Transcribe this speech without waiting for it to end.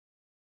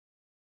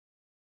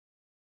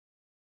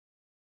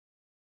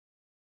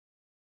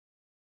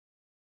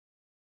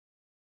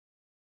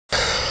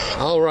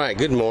All right,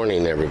 good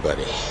morning,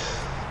 everybody.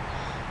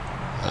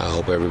 I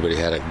hope everybody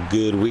had a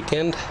good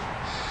weekend.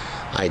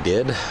 I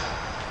did.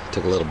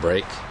 Took a little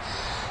break.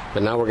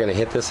 But now we're going to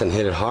hit this and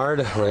hit it hard.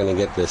 We're going to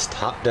get this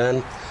top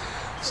done.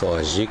 So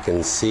as you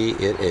can see,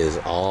 it is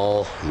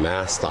all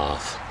masked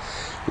off.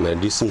 I'm going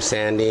to do some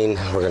sanding.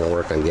 We're going to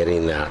work on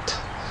getting that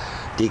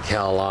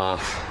decal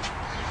off.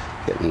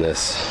 Getting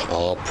this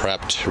all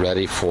prepped,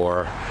 ready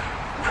for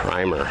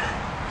primer.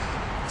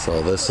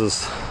 So this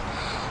is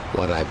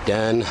what I've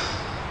done.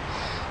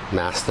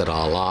 Masked it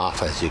all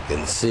off, as you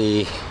can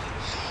see.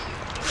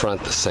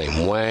 Front the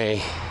same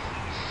way.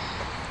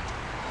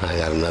 I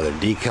got another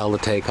decal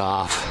to take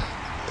off.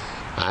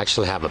 I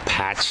actually have a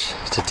patch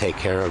to take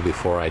care of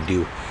before I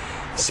do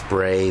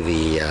spray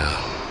the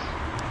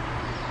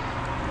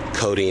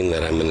coating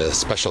that I'm gonna,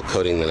 special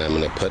coating that I'm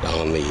gonna put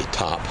on the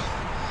top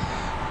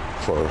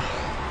for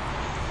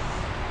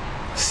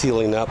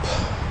sealing up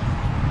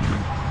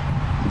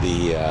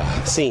the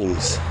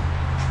seams.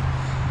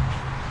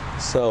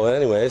 So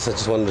anyways, I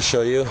just wanted to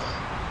show you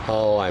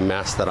how I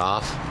masked it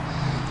off,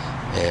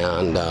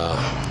 and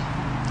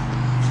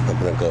I'm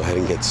gonna go ahead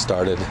and get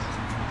started.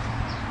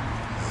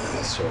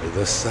 Let's show you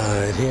this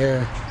side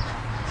here.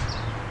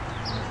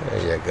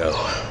 There you go.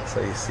 So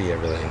you see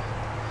everything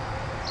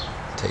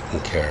taken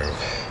care of,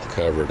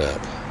 covered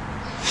up.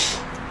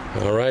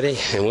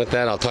 Alrighty, and with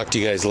that, I'll talk to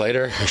you guys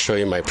later. I'll show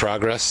you my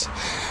progress,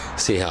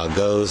 see how it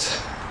goes.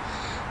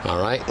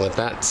 Alright, with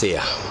that, see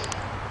ya.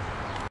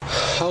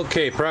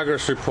 Okay,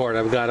 progress report.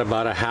 I've got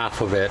about a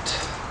half of it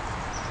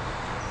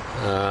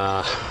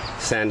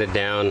sanded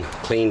down,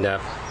 cleaned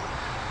up.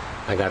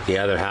 I got the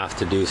other half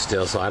to do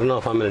still, so I don't know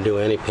if I'm going to do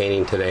any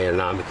painting today or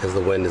not because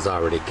the wind is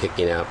already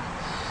kicking up,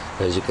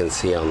 as you can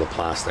see on the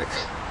plastic.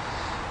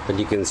 But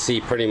you can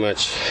see pretty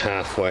much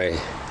halfway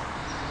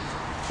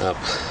up,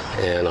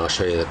 and I'll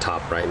show you the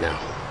top right now.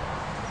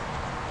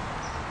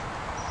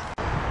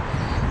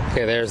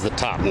 Okay, there's the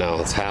top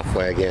now. It's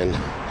halfway again.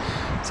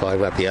 So I've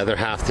got the other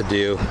half to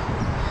do,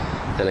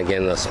 and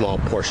again the small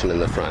portion in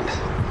the front.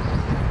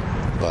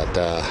 But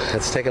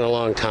it's taken a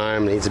long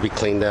time. It needs to be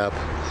cleaned up,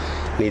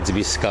 needs to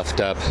be scuffed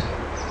up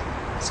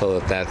so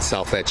that that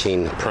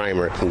self-etching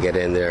primer can get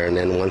in there, and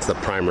then once the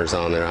primer's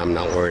on there, I'm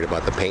not worried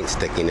about the paint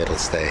sticking, it'll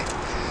stay.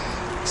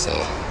 So,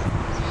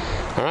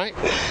 alright,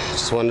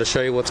 just wanted to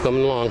show you what's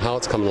coming along, how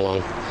it's coming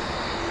along.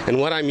 And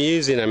what I'm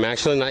using, I'm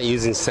actually not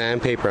using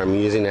sandpaper, I'm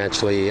using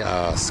actually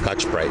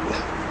Scotch-Brite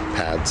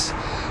pads.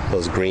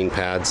 Those green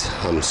pads.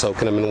 I'm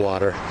soaking them in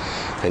water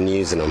and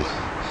using them.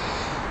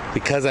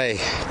 Because I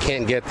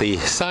can't get the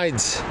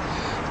sides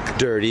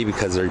dirty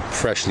because they're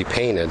freshly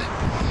painted,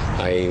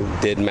 I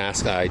did,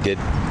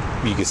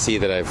 you can see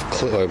that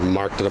I've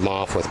marked them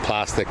off with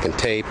plastic and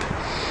tape,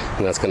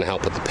 and that's going to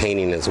help with the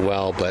painting as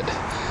well, but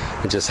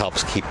it just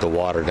helps keep the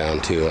water down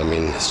too. I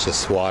mean, it's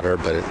just water,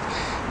 but it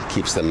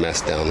keeps the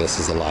mess down. This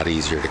is a lot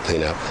easier to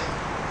clean up.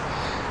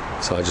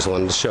 So I just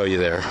wanted to show you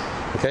there.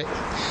 Okay?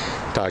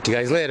 Talk to you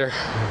guys later.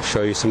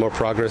 Show you some more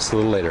progress a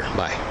little later.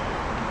 Bye.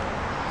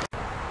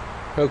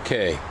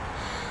 Okay,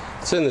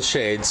 it's in the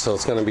shade, so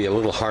it's going to be a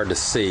little hard to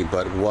see,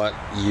 but what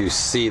you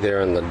see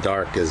there in the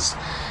dark is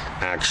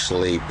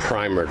actually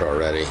primered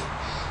already.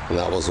 And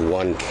that was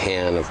one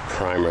can of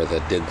primer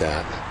that did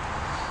that.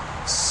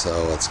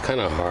 So it's kind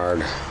of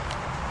hard.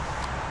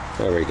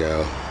 There we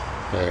go.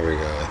 There we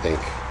go. I think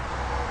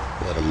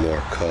a little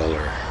more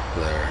color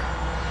there.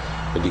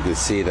 But you can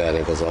see that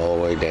it goes all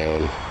the way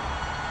down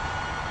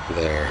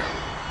there.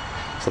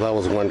 So that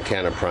was one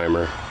can of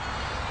primer.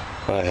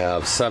 I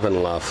have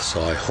 7 left,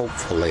 so I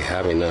hopefully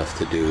have enough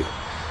to do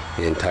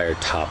the entire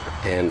top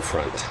and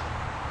front.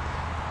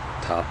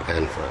 Top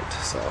and front.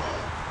 So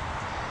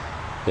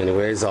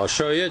anyways, I'll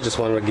show you. Just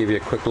wanted to give you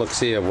a quick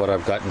look-see of what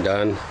I've gotten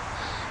done.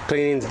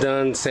 Cleaning's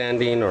done,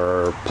 sanding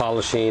or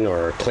polishing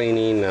or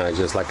cleaning.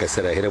 Just like I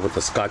said, I hit it with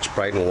the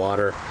Scotch-Brite and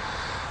water,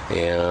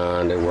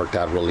 and it worked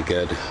out really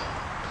good.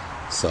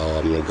 So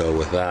I'm going to go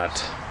with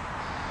that.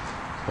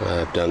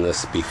 I've done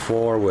this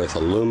before with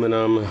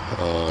aluminum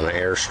on an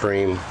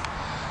Airstream,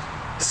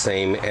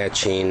 same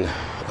etching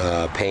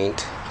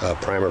paint,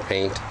 primer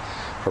paint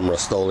from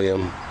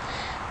Rust-Oleum,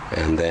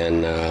 and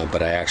then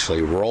but I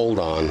actually rolled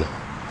on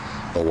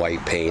the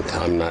white paint.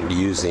 I'm not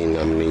using,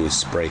 I'm going to use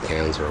spray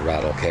cans or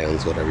rattle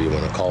cans, whatever you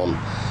want to call them.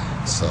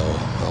 So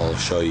I'll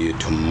show you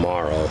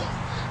tomorrow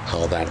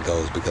how that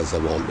goes, because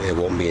it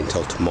won't be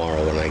until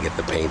tomorrow when I get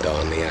the paint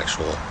on the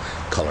actual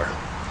color.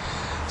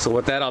 So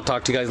with that, I'll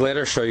talk to you guys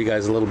later, show you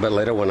guys a little bit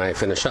later when I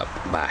finish up.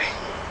 Bye.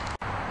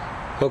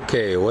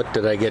 Okay, what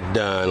did I get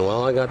done?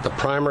 Well, I got the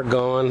primer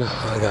going.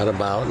 I got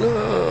about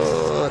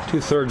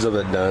 2/3 of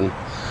it done.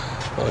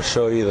 I'll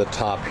show you the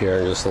top here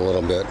in just a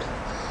little bit.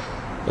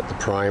 But the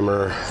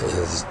primer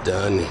is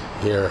done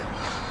here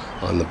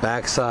on the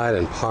back side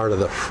and part of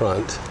the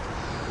front.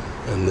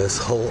 And this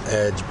whole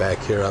edge back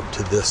here up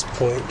to this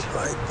point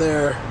right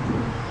there.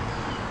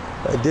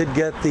 I did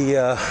get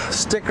the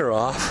sticker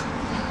off.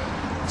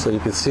 So you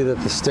can see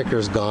that the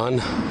sticker's gone.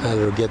 I had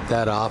to get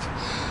that off.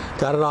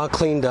 Got it all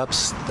cleaned up,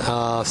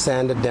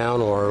 sanded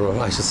down, or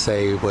I should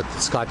say with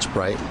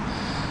Scotch-Brite.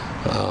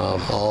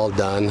 all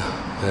done.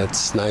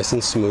 It's nice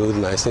and smooth,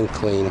 nice and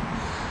clean.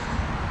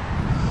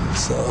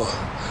 So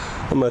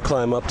I'm gonna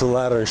climb up the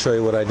ladder and show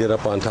you what I did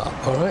up on top.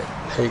 All right,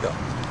 here you go.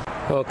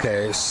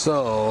 Okay,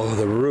 so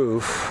the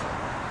roof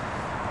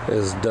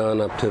is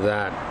done up to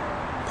that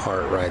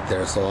part right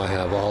there. So I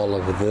have all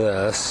of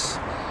this,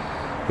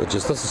 which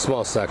is just a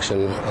small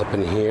section up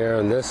in here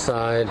on this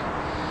side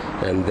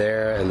and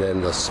there, and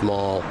then the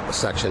small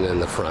section in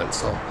the front.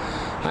 So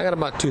I got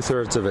about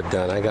 2/3 of it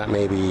done. I got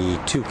maybe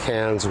 2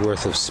 cans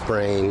worth of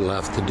spraying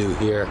left to do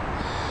here,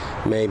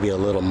 maybe a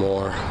little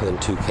more than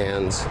 2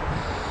 cans.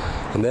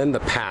 And then the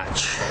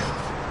patch.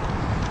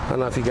 I don't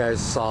know if you guys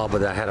saw,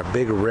 but I had a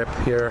big rip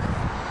here.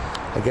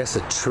 I guess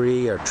a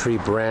tree or tree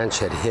branch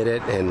had hit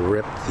it and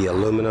ripped the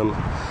aluminum.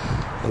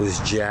 It was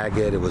jagged,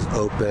 it was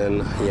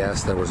open.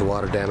 Yes, there was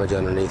water damage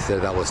underneath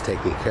it that was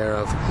taken care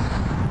of,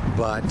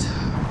 but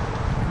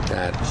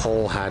that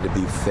hole had to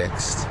be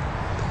fixed.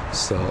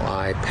 So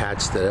I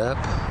patched it up,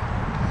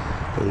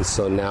 and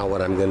so now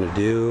what I'm going to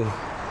do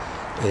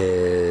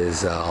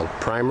is I'll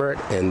primer it,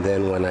 and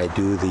then when I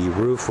do the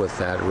roof with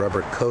that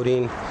rubber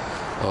coating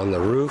on the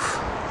roof,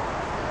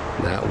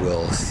 that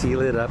will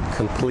seal it up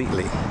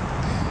completely.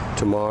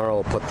 Tomorrow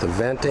I'll put the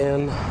vent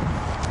in.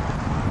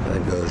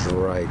 That goes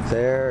right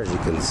there, as you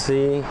can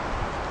see,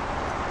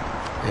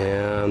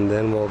 and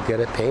then we'll get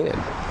it painted.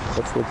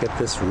 Hopefully we'll get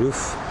this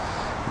roof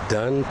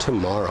done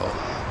tomorrow.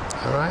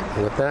 All right,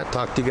 and with that,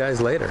 talk to you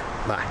guys later.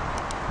 Bye.